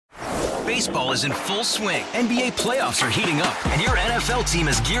Baseball is in full swing. NBA playoffs are heating up, and your NFL team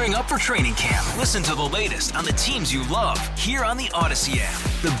is gearing up for training camp. Listen to the latest on the teams you love here on the Odyssey app.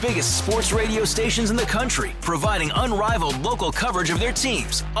 The biggest sports radio stations in the country, providing unrivaled local coverage of their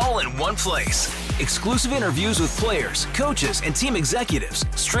teams, all in one place. Exclusive interviews with players, coaches, and team executives,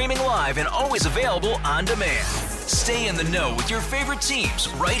 streaming live and always available on demand. Stay in the know with your favorite teams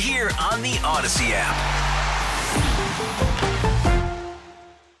right here on the Odyssey app.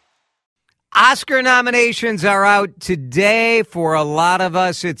 Oscar nominations are out today. For a lot of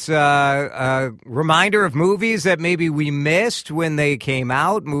us, it's a reminder of movies that maybe we missed when they came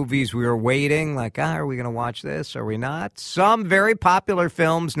out, movies we were waiting, like, are we going to watch this? Are we not? Some very popular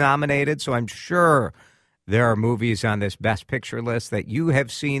films nominated, so I'm sure there are movies on this Best Picture list that you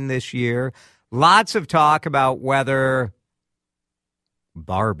have seen this year. Lots of talk about whether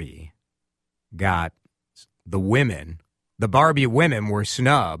Barbie got the Barbie women were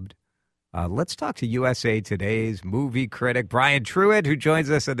snubbed. Let's talk to USA Today's movie critic, Brian Truitt, who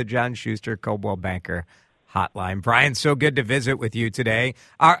joins us at the John Schuster Coldwell Banker Hotline. Brian, so good to visit with you today.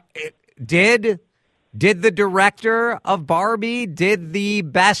 Did the director of Barbie, did the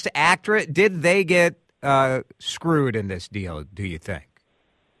best actress, did they get screwed in this deal, do you think?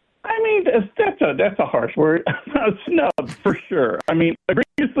 I mean, that's a harsh word. Snubbed, for sure. I mean,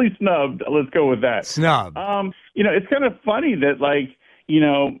 previously snubbed. Let's go with that. Snubbed. It's kind of funny that,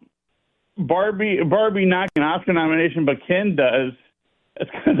 Barbie not an Oscar nomination, but Ken does.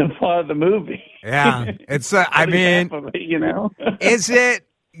 That's kind of the plot of the movie. Yeah, it's. I mean, is it?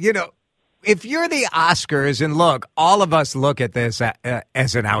 If you're the Oscars, and look, all of us look at this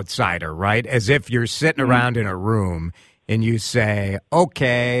as an outsider, right? As if you're sitting around in a room and you say,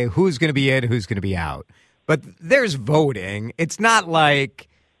 okay, who's going to be in, who's going to be out? But there's voting. It's not like,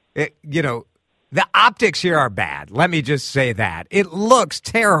 the optics here are bad. Let me just say that. It looks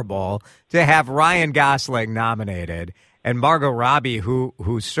terrible to have Ryan Gosling nominated and Margot Robbie,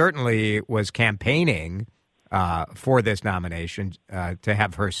 who certainly was campaigning for this nomination, to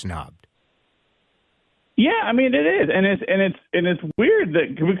have her snubbed. Yeah, I mean it is, and it's weird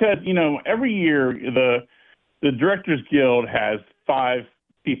that because every year the Directors Guild has 5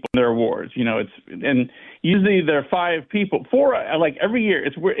 people in their awards. And usually there are 5 people. 4 every year.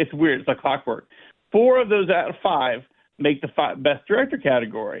 It's weird. It's like clockwork. 4 of those out of 5 make the Best Director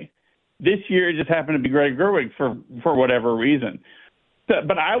category. This year it just happened to be Greg Gerwig for whatever reason. But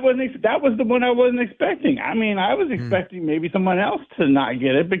that was the one I wasn't expecting. I mean, I was expecting maybe someone else to not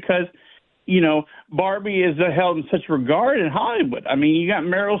get it because Barbie is held in such regard in Hollywood. I mean, you got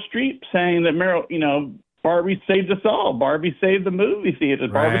Meryl Streep saying that Barbie saved us all. Barbie saved the movie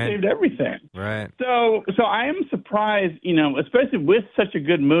theaters. Right. Barbie saved everything. Right. So I am surprised, especially with such a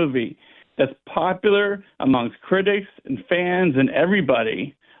good movie that's popular amongst critics and fans and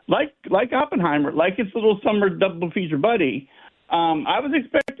everybody, like Oppenheimer, like its little summer double feature buddy. I was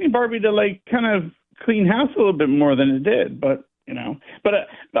expecting Barbie to kind of clean house a little bit more than it did, but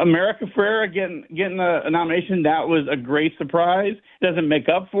America Ferrera getting a nomination, that was a great surprise. It doesn't make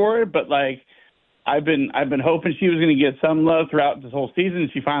up for it, but I've been hoping she was going to get some love throughout this whole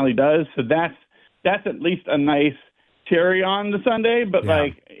season. She finally does. So that's at least a nice cherry on the sundae. But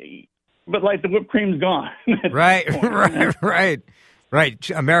the whipped cream's gone. Right. America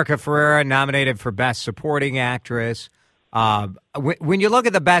Ferrera nominated for Best Supporting Actress. When you look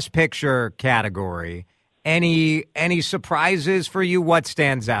at the Best Picture category, any surprises for you? What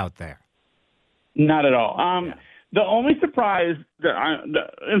stands out there? Not at all. The only surprise and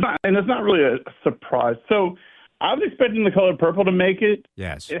it's not really a surprise. So I was expecting The Color Purple to make it.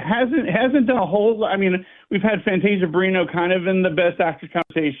 Yes. It hasn't done a whole lot. I mean, we've had Fantasia Barrino kind of in the Best Actress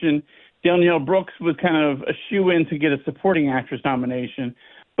conversation. Danielle Brooks was kind of a shoe-in to get a Supporting Actress nomination.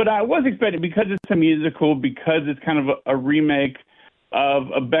 But I was expecting, because it's a musical, because it's kind of a remake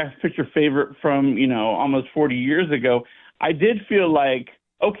of a Best Picture favorite from, almost 40 years ago, I did feel like,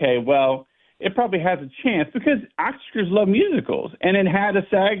 okay, well, it probably has a chance because Oscars love musicals, and it had a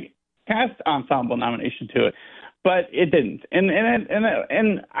SAG cast ensemble nomination to it, but it didn't. And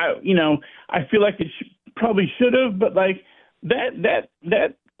I feel like it probably should have, but that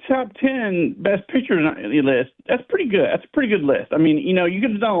top 10 Best Picture list, that's pretty good. That's a pretty good list. I mean, you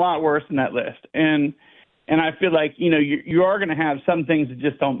could have done a lot worse than that list, and I feel like you are going to have some things that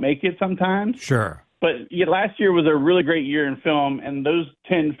just don't make it sometimes. Sure. But last year was a really great year in film, and those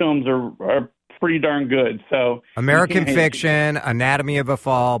 10 films are pretty darn good. So American Fiction, Anatomy of a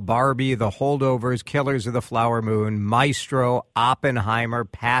Fall, Barbie, The Holdovers, Killers of the Flower Moon, Maestro, Oppenheimer,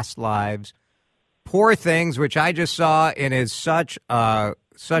 Past Lives, Poor Things, which I just saw and is such a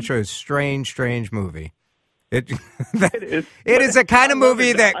strange movie. It is. It is a kind of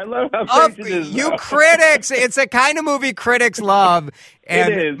movie that I love how it is, you critics. It's a kind of movie critics love.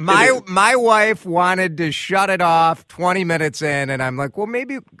 And it is. My wife wanted to shut it off 20 minutes in, and I'm like, well,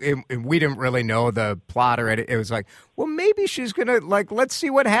 maybe we didn't really know the plot or it was like, well, maybe she's gonna let's see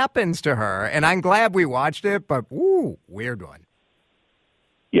what happens to her. And I'm glad we watched it, but weird one.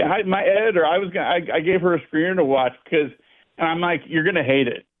 Yeah, my editor, I gave her a screener to watch because I'm like, you're gonna hate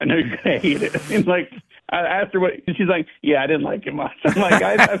it. I know you're gonna hate it. And like. I asked her what, and she's like, yeah, I didn't like it much. I'm like,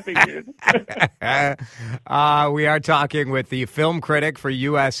 I figured. We are talking with the film critic for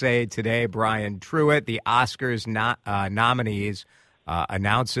USA Today, Brian Truitt. The Oscars nominees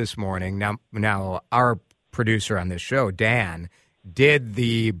announced this morning. Now, our producer on this show, Dan, did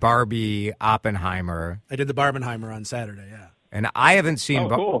the Barbie Oppenheimer. I did the Barbenheimer on Saturday, yeah. And I haven't seen.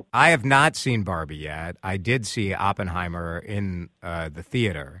 Cool. I have not seen Barbie yet. I did see Oppenheimer in the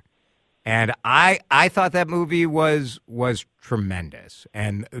theater. And I thought that movie was tremendous,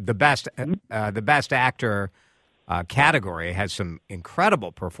 and the best actor category has some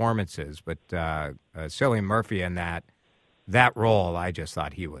incredible performances. But Cillian Murphy in that role, I just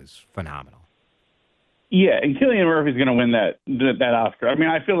thought he was phenomenal. Yeah, and Cillian Murphy's going to win that Oscar. I mean,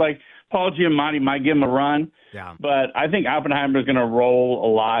 I feel like Paul Giamatti might give him a run, but I think Oppenheimer's going to roll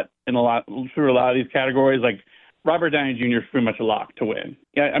through a lot of these categories, like. Robert Downey Jr. is pretty much a lock to win.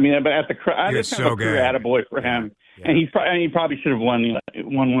 Yeah, I mean, but at the it's kind of a career attaboy for him, and he probably should have won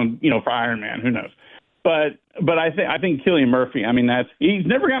one, for Iron Man. Who knows? But I think Cillian Murphy. I mean, he's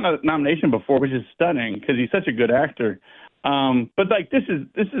never gotten a nomination before, which is stunning because he's such a good actor. But like this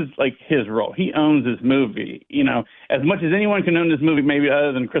is like his role. He owns this movie. As much as anyone can own this movie, maybe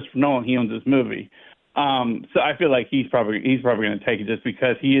other than Christopher Nolan, he owns this movie. So I feel like he's probably going to take it just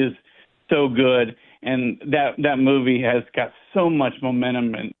because he is so good. And that movie has got so much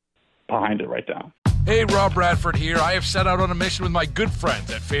momentum behind it right now. Hey, Rob Bradford here. I have set out on a mission with my good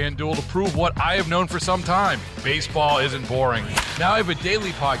friends at FanDuel to prove what I have known for some time. Baseball isn't boring. Now I have a daily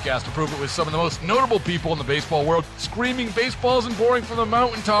podcast to prove it with some of the most notable people in the baseball world, screaming baseball isn't boring from the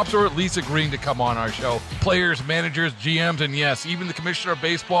mountaintops, or at least agreeing to come on our show. Players, managers, GMs, and yes, even the commissioner of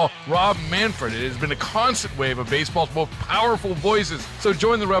baseball, Rob Manfred. It has been a constant wave of baseball's most powerful voices. So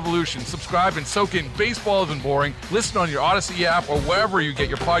join the revolution. Subscribe and soak in Baseball Isn't Boring. Listen on your Odyssey app or wherever you get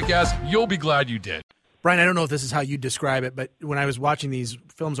your podcasts. You'll be glad you did. Brian, I don't know if this is how you describe it, but when I was watching these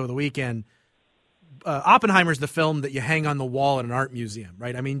films over the weekend, Oppenheimer's the film that you hang on the wall at an art museum,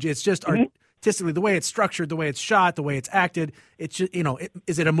 right? I mean, it's just artistically, the way it's structured, the way it's shot, the way it's acted. It's just,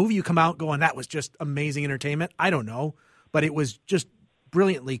 is it a movie you come out going, that was just amazing entertainment? I don't know, but it was just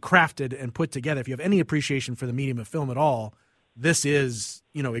brilliantly crafted and put together. If you have any appreciation for the medium of film at all, this is,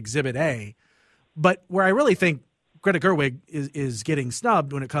 Exhibit A. But where I really think Greta Gerwig is getting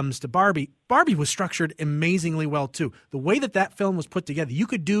snubbed when it comes to Barbie. Barbie was structured amazingly well, too. The way that film was put together, you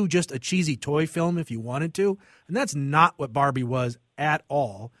could do just a cheesy toy film if you wanted to, and that's not what Barbie was at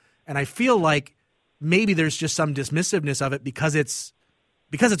all. And I feel like maybe there's just some dismissiveness of it because it's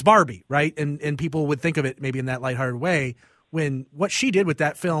Barbie, right? And people would think of it maybe in that lighthearted way, when what she did with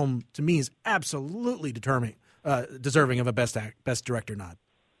that film, to me, is absolutely deserving of a Best Director nod.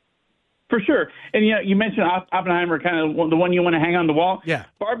 For sure. And you mentioned Oppenheimer, kind of the one you want to hang on the wall. Yeah.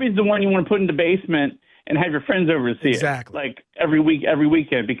 Barbie's the one you want to put in the basement and have your friends over to see exactly. it. Like every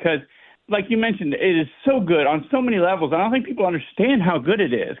weekend, because like you mentioned, it is so good on so many levels. I don't think people understand how good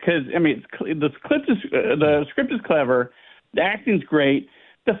it is because, I mean, the script is clever. The acting's great.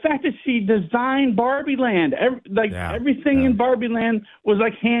 The fact that she designed Barbie Land, everything in Barbie Land was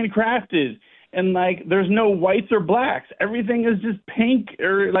like handcrafted. And like, there's no whites or blacks. Everything is just pink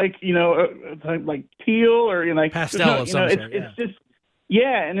or like teal or pastel. It's just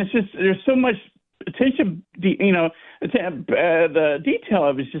and it's just there's so much attention. The detail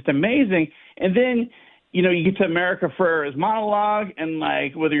of it's just amazing. And then you get to America Ferrera's monologue, and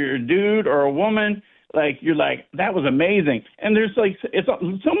like whether you're a dude or a woman, like you're like that was amazing. And there's like it's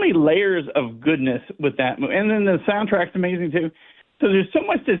so many layers of goodness with that movie. And then the soundtrack's amazing too. So there's so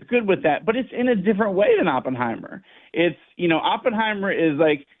much that's good with that, but it's in a different way than Oppenheimer. It's, Oppenheimer is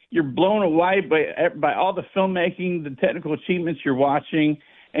like you're blown away by all the filmmaking, the technical achievements you're watching,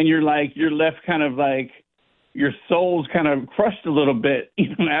 and you're left kind of like your soul's kind of crushed a little bit,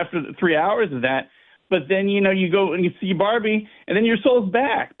 after the 3 hours of that. But then, you go and you see Barbie, and then your soul's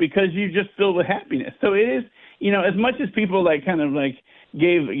back because you just filled with happiness. So it is, as much as people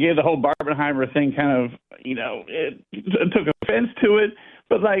gave the whole Barbenheimer thing kind of, it took offense to it,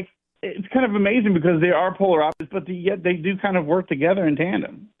 but like it's kind of amazing because they are polar opposites, but yet they do kind of work together in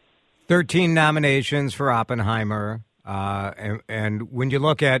tandem. 13 nominations for Oppenheimer. And when you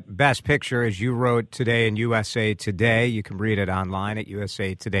look at Best Picture, as you wrote today in USA Today, you can read it online at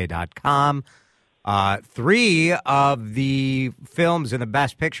usatoday.com. 3 of the films in the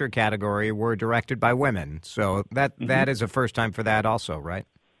Best Picture category were directed by women. So that is a first time for that also, right?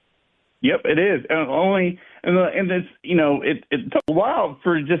 Yep, it is. And it's, it took a while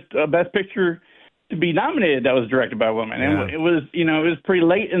for just Best Picture to be nominated that was directed by a woman. Yeah. And it was pretty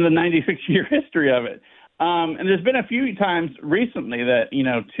late in the 96-year history of it. And there's been a few times recently that,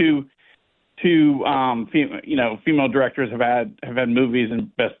 two female directors have had movies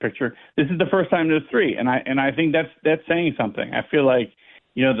in Best Picture. This is the first time there's 3, and I think that's saying something. I feel like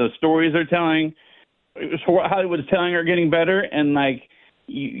the stories they're telling, Hollywood's telling, are getting better, and like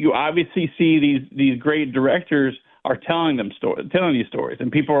you obviously see these great directors are telling these stories,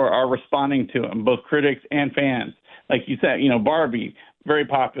 and people are responding to them, both critics and fans. Like you said, Barbie, very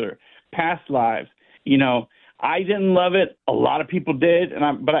popular. Past Lives, I didn't love it. A lot of people did, and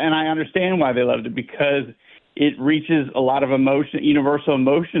I understand why they loved it, because it reaches a lot of universal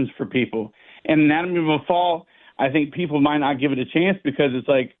emotions for people. And Anatomy of a Fall, I think people might not give it a chance because it's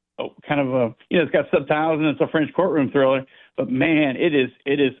like kind of it's got subtitles and it's a French courtroom thriller. But man, it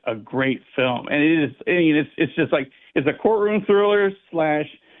is a great film, and it's just like it's a courtroom thriller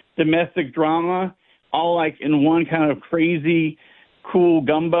 / domestic drama, all like in one kind of crazy, cool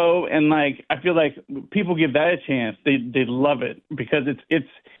gumbo. And like I feel like people give that a chance, they love it, because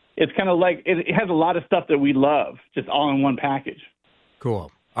it's kind of like it has a lot of stuff that we love, just all in one package.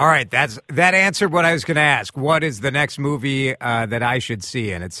 Cool. All right, that answered what I was going to ask. What is the next movie that I should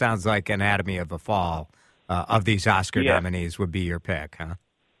see? And it sounds like Anatomy of a Fall. Of these Oscar nominees would be your pick, huh?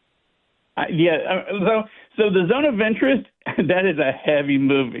 So The Zone of Interest, that is a heavy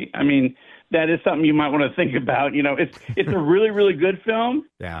movie. I mean, that is something you might want to think about. It's a really, really good film.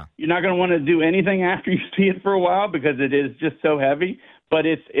 Yeah. You're not going to want to do anything after you see it for a while because it is just so heavy. But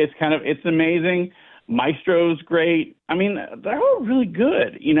it's amazing. Maestro's great. I mean, they're all really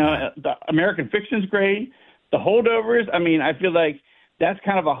good. The American Fiction's great. The Holdovers. I mean, I feel like that's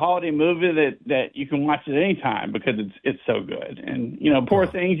kind of a holiday movie that you can watch at any time because it's so good. And Poor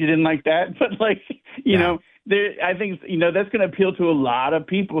Things, you didn't like that, but like I think that's going to appeal to a lot of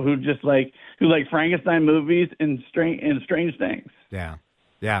people who like Frankenstein movies and strange things.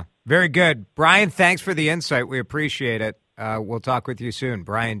 Yeah, very good, Brian. Thanks for the insight. We appreciate it. We'll talk with you soon.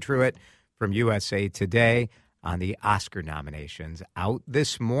 Brian Truitt from USA Today on the Oscar nominations out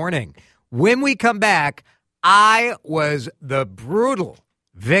this morning. When we come back, I was the brutal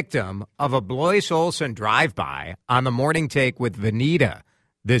victim of a Blois Olson drive-by on the Morning Take with Vanita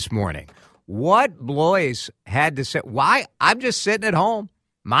this morning. What Blois had to say, why I'm just sitting at home,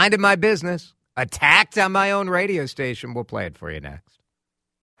 minding my business, attacked on my own radio station. We'll play it for you next.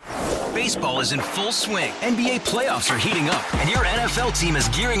 Baseball is in full swing. NBA playoffs are heating up, and your NFL team is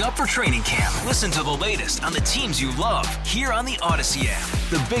gearing up for training camp. Listen to the latest on the teams you love here on the Odyssey app.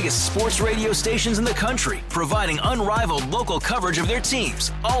 The biggest sports radio stations in the country, providing unrivaled local coverage of their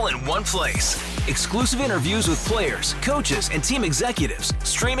teams, all in one place. Exclusive interviews with players, coaches, and team executives,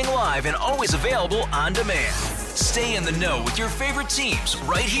 streaming live and always available on demand. Stay in the know with your favorite teams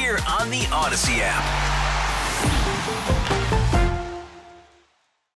right here on the Odyssey app.